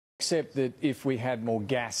Except that if we had more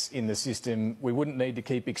gas in the system, we wouldn't need to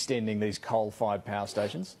keep extending these coal-fired power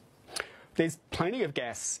stations? There's plenty of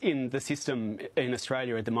gas in the system in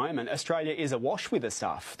Australia at the moment. Australia is awash with the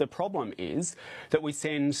stuff. The problem is that we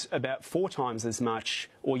send about 4 times as much,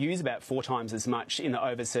 or use about 4 times as much in the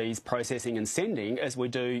overseas processing and sending as we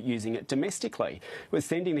do using it domestically. We're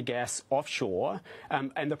sending the gas offshore,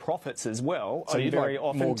 and the profits as well so are you'd very like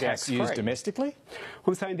often more gas tax-free. used domestically?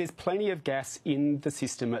 I'm saying there's plenty of gas in the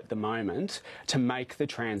system at the moment to make the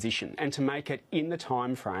transition and to make it in the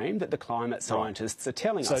time frame that the climate scientists are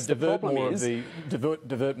telling us. So divert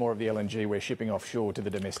more of the LNG we're shipping offshore to the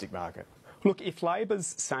domestic market. Look, if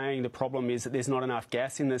Labor's saying the problem is that there's not enough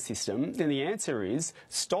gas in the system, then the answer is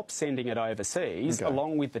stop sending it overseas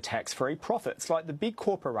along with the tax-free profits. Like, the big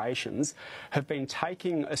corporations have been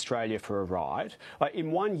taking Australia for a ride. Like,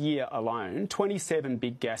 in 1 year alone, 27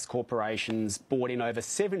 big gas corporations brought in over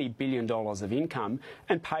 $70 billion of income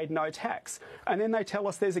and paid no tax. And then they tell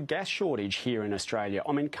us there's a gas shortage here in Australia.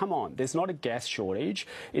 I mean, come on, there's not a gas shortage.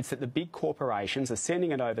 It's that the big corporations are sending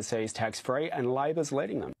it overseas tax-free and Labor's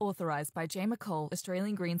letting them. Authorised by Jay McCall,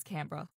 Australian Greens, Canberra.